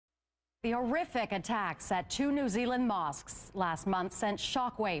The horrific attacks at two New Zealand mosques last month sent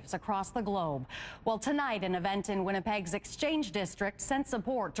shockwaves across the globe. Well, tonight, an event in Winnipeg's Exchange District sent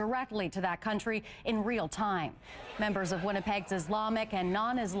support directly to that country in real time. Members of Winnipeg's Islamic and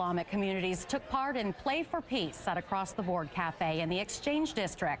non-Islamic communities took part in Play for Peace at Across the Board Cafe in the Exchange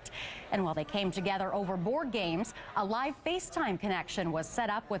District. And while they came together over board games, a live FaceTime connection was set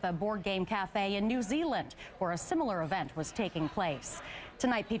up with a board game cafe in New Zealand, where a similar event was taking place.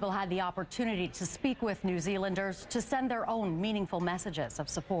 Tonight, people had the opportunity to speak with New Zealanders to send their own meaningful messages of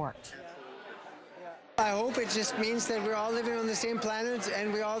support. I hope it just means that we're all living on the same planet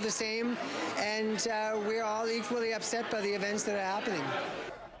and we're all the same, and we're all equally upset by the events that are happening.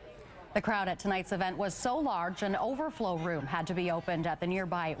 The crowd at tonight's event was so large, an overflow room had to be opened at the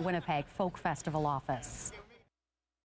nearby Winnipeg Folk Festival office.